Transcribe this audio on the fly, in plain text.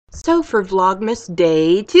So for Vlogmas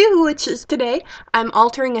Day 2, which is today, I'm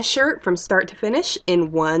altering a shirt from start to finish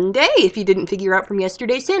in one day, if you didn't figure out from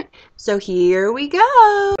yesterday's hint. So here we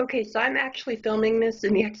go! Okay, so I'm actually filming this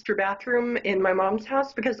in the extra bathroom in my mom's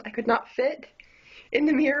house because I could not fit in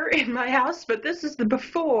the mirror in my house, but this is the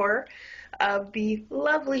before of the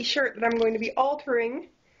lovely shirt that I'm going to be altering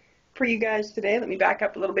for you guys today. Let me back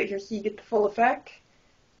up a little bit here so you get the full effect.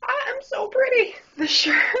 I'm so pretty! The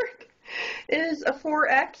shirt is a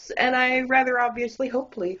 4X, and I rather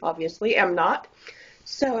hopefully, am not.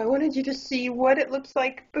 So I wanted you to see what it looks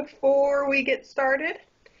like before we get started,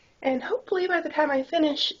 and hopefully by the time I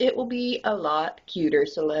finish, it will be a lot cuter.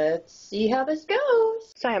 So let's see how this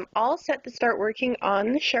goes. So I'm all set to start working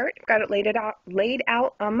on the shirt. I've got it laid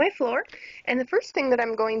out on my floor, and the first thing that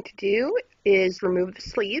I'm going to do is remove the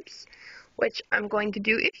sleeves, which I'm going to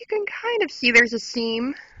do, if you can kind of see, there's a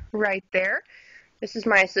seam right there. This is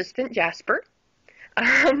my assistant, Jasper.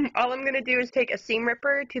 All I'm going to do is take a seam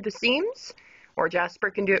ripper to the seams, or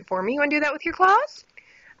Jasper can do it for me. You want to do that with your claws?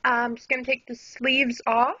 I'm just going to take the sleeves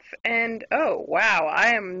off, and oh, wow,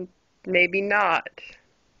 I am maybe not.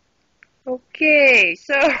 Okay,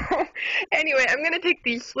 so anyway, I'm going to take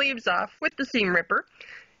these sleeves off with the seam ripper,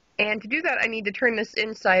 and to do that, I need to turn this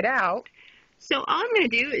inside out. So all I'm going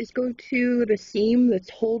to do is go to the seam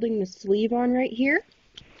that's holding the sleeve on right here,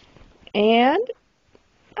 and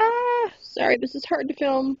sorry, this is hard to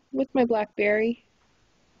film with my BlackBerry.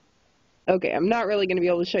 Okay, I'm not really going to be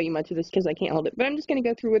able to show you much of this because I can't hold it, but I'm just going to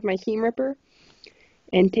go through with my seam ripper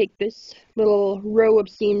and take this little row of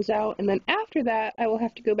seams out, and then after that, I will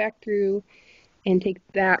have to go back through and take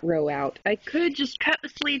that row out. I could just cut the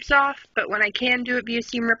sleeves off, but when I can do it via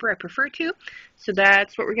seam ripper, I prefer to, so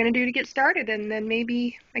that's what we're going to do to get started, and then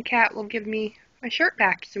maybe my cat will give me my shirt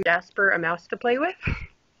back. So Jasper, a mouse to play with,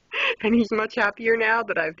 and he's much happier now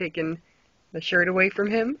that I've taken the shirt away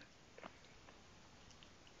from him.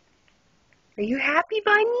 Are you happy,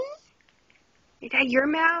 Bunny? Is that your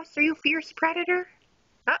mouse? Are you a fierce predator?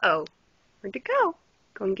 Uh-oh. Where'd it go?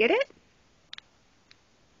 Go and get it?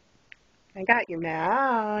 I got your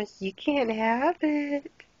mouse. You can't have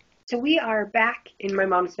it. So we are back in my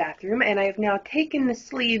mom's bathroom, and I have now taken the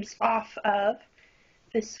sleeves off of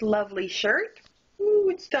this lovely shirt. Ooh,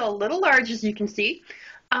 it's still a little large, as you can see.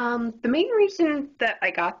 The main reason that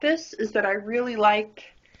I got this is that I really like,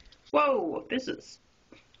 whoa, this is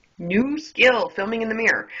new skill, filming in the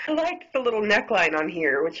mirror. I like the little neckline on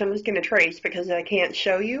here, which I'm just going to trace because I can't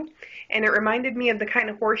show you. And it reminded me of the kind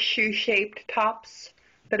of horseshoe-shaped tops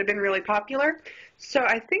that have been really popular. So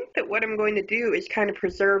I think that what I'm going to do is kind of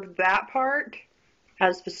preserve that part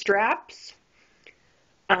as the straps.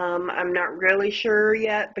 I'm not really sure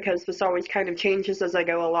yet because this always kind of changes as I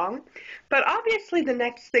go along. But obviously the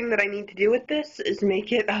next thing that I need to do with this is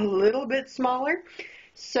make it a little bit smaller.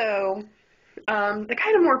 So the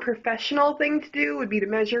kind of more professional thing to do would be to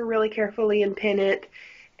measure really carefully and pin it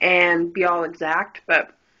and be all exact.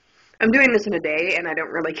 But I'm doing this in a day and I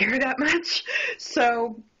don't really care that much.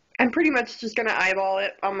 So I'm pretty much just going to eyeball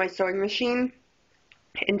it on my sewing machine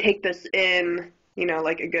and take this in, you know,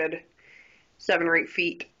 like a good 7 or 8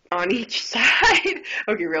 feet on each side.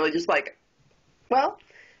 Okay, really just like, well,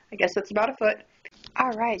 I guess that's about a foot.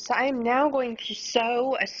 Alright, so I am now going to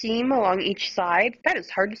sew a seam along each side, that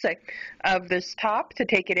is hard to say, of this top to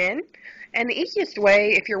take it in. And the easiest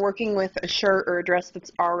way, if you're working with a shirt or a dress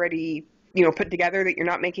that's already, you know, put together that you're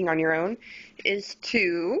not making on your own, is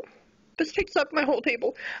to, this takes up my whole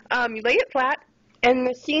table, you lay it flat, and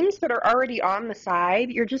the seams that are already on the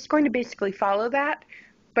side, you're just going to basically follow that.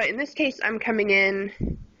 But in this case, I'm coming in,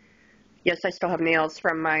 yes, I still have nails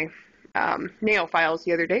from my nail files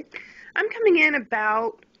the other day. I'm coming in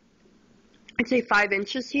about, I'd say 5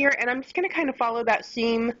 inches here, and I'm just going to kind of follow that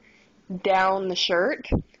seam down the shirt.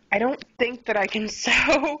 I don't think that I can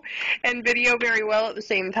sew and video very well at the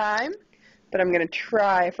same time, but I'm going to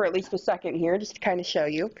try for at least a second here just to kind of show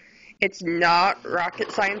you. It's not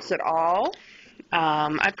rocket science at all.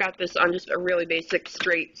 I've got this on just a really basic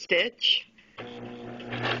straight stitch.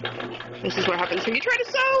 This is what happens when you try to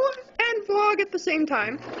sew and vlog at the same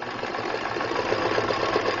time.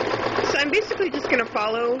 So I'm basically just going to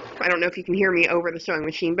follow, I don't know if you can hear me over the sewing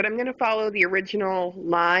machine, but I'm going to follow the original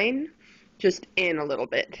line just in a little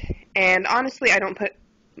bit. And honestly, I don't put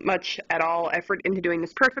much at all effort into doing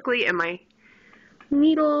this perfectly, and my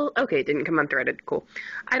needle, okay, it didn't come unthreaded, cool.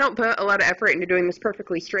 I don't put a lot of effort into doing this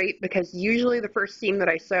perfectly straight because usually the first seam that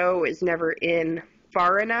I sew is never in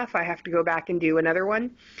far enough. I have to go back and do another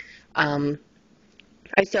one. I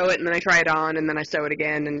sew it and then I try it on and then I sew it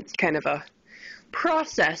again, and it's kind of a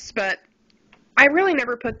process, but I really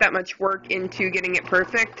never put that much work into getting it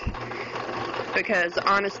perfect. because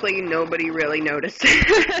honestly nobody really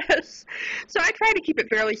notices. So I try to keep it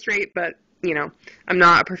fairly straight, but you know, I'm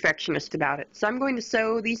not a perfectionist about it. So I'm going to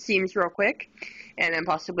sew these seams real quick and then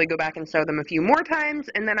possibly go back and sew them a few more times,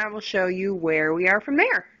 and then I will show you where we are from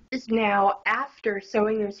there. This is now after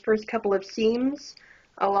sewing those first couple of seams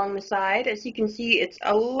along the side. As you can see, it's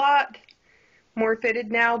a lot more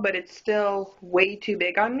fitted now, but it's still way too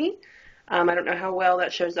big on me. I don't know how well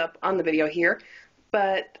that shows up on the video here,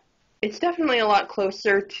 but it's definitely a lot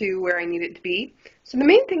closer to where I need it to be. So the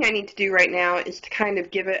main thing I need to do right now is to kind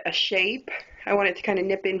of give it a shape. I want it to kind of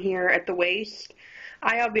nip in here at the waist.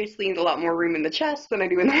 I obviously need a lot more room in the chest than I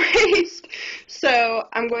do in the waist, so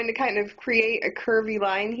I'm going to kind of create a curvy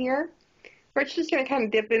line here, where it's just going to kind of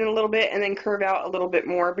dip in a little bit and then curve out a little bit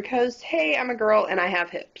more because, hey, I'm a girl and I have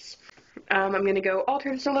hips. I'm going to go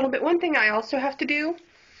alter this a little bit. One thing I also have to do,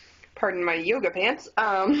 pardon my yoga pants,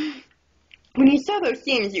 when you sew those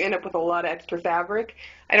seams, you end up with a lot of extra fabric.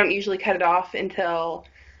 I don't usually cut it off until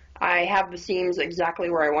I have the seams exactly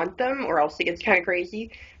where I want them, or else it gets kind of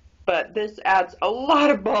crazy. But this adds a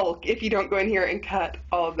lot of bulk if you don't go in here and cut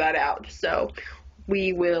all of that out. So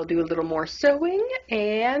we will do a little more sewing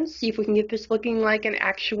and see if we can get this looking like an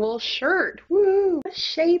actual shirt. Woo!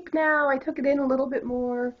 Shape now. I took it in a little bit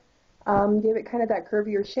more, gave it kind of that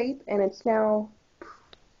curvier shape, and it's now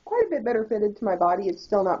quite a bit better fitted to my body. It's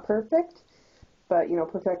still not perfect, but you know,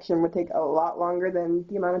 perfection would take a lot longer than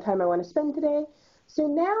the amount of time I want to spend today. So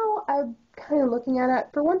now I'm kind of looking at it.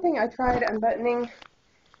 For one thing, I tried unbuttoning.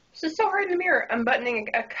 This is so hard in the mirror. Unbuttoning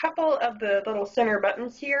a couple of the little center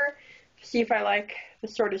buttons here to see if I like the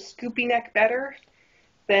sort of scoopy neck better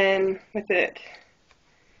than with it.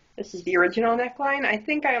 This is the original neckline. I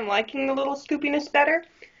think I am liking the little scoopiness better.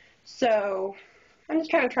 So I'm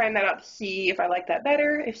just kind of trying that out to see if I like that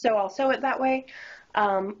better. If so, I'll sew it that way.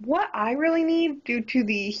 What I really need, due to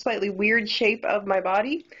the slightly weird shape of my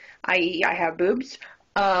body, i.e. I have boobs,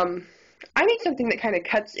 I need something that kind of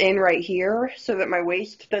cuts in right here so that my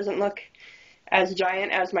waist doesn't look as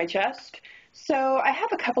giant as my chest. So I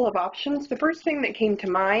have a couple of options. The first thing that came to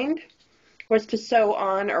mind was to sew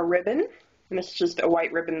on a ribbon, and this is just a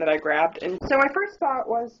white ribbon that I grabbed. And so my first thought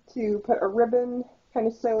was to put a ribbon, kind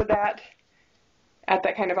of sew that at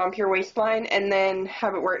that kind of on pure waistline, and then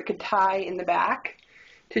have it where it could tie in the back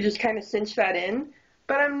to just kind of cinch that in.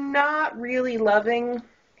 But I'm not really loving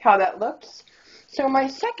how that looks. So my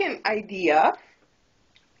second idea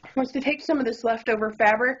was to take some of this leftover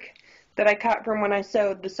fabric that I cut from when I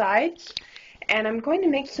sewed the sides, and I'm going to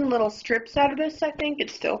make some little strips out of this. I think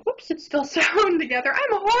it's still, whoops, it's still sewn together.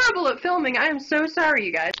 I'm horrible at filming. I am so sorry,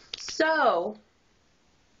 you guys. So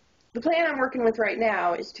the plan I'm working with right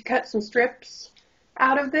now is to cut some strips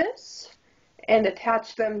out of this and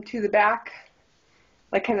attach them to the back,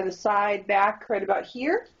 like kind of the side back right about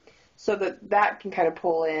here, so that that can kind of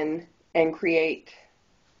pull in and create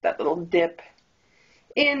that little dip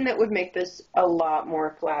in that would make this a lot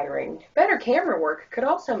more flattering. Better camera work could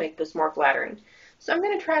also make this more flattering. So I'm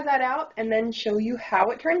going to try that out and then show you how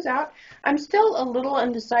it turns out. I'm still a little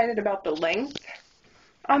undecided about the length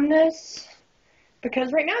on this,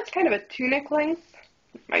 because right now it's kind of a tunic length.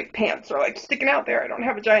 My pants are like sticking out there. I don't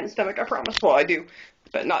have a giant stomach, I promise. Well, I do,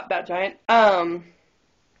 but not that giant. So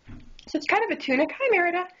it's kind of a tunic. Hi,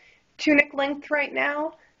 Merida. Tunic length right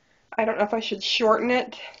now. I don't know if I should shorten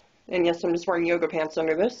it. And yes, I'm just wearing yoga pants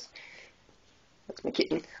under this. That's my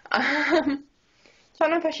kitten. So I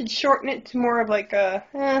don't know if I should shorten it to more of like a,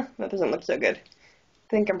 that doesn't look so good. I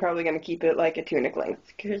think I'm probably going to keep it like a tunic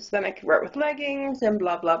length, because then I can wear it with leggings and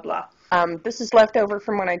blah, blah, blah. This is left over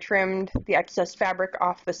from when I trimmed the excess fabric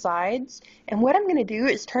off the sides. And what I'm going to do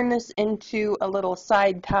is turn this into a little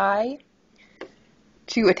side tie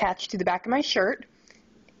to attach to the back of my shirt.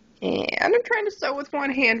 And I'm trying to sew with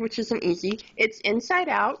one hand, which isn't easy. It's inside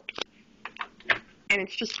out, and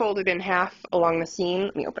it's just folded in half along the seam.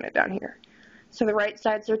 Let me open it down here. So the right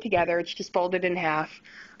sides are together. It's just folded in half.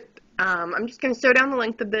 I'm just going to sew down the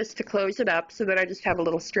length of this to close it up so that I just have a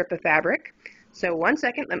little strip of fabric. So 1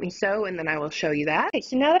 second, let me sew, and then I will show you that. Okay,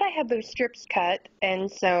 so now that I have those strips cut and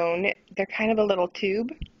sewn, they're kind of a little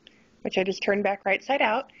tube, which I just turned back right side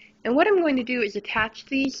out. And what I'm going to do is attach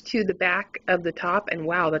these to the back of the top, and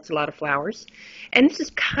wow, that's a lot of flowers. And this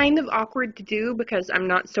is kind of awkward to do because I'm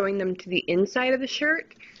not sewing them to the inside of the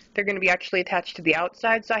shirt. They're going to be actually attached to the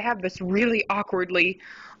outside, so I have this really awkwardly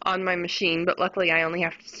on my machine, but luckily I only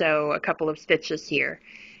have to sew a couple of stitches here.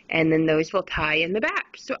 And then those will tie in the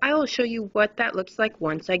back. So I will show you what that looks like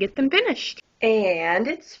once I get them finished. And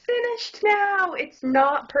it's finished now. It's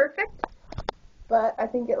not perfect, but I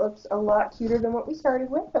think it looks a lot cuter than what we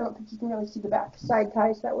started with. I don't think you can really see the back side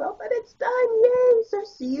ties that well, but it's done. Yay! So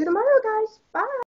see you tomorrow, guys. Bye!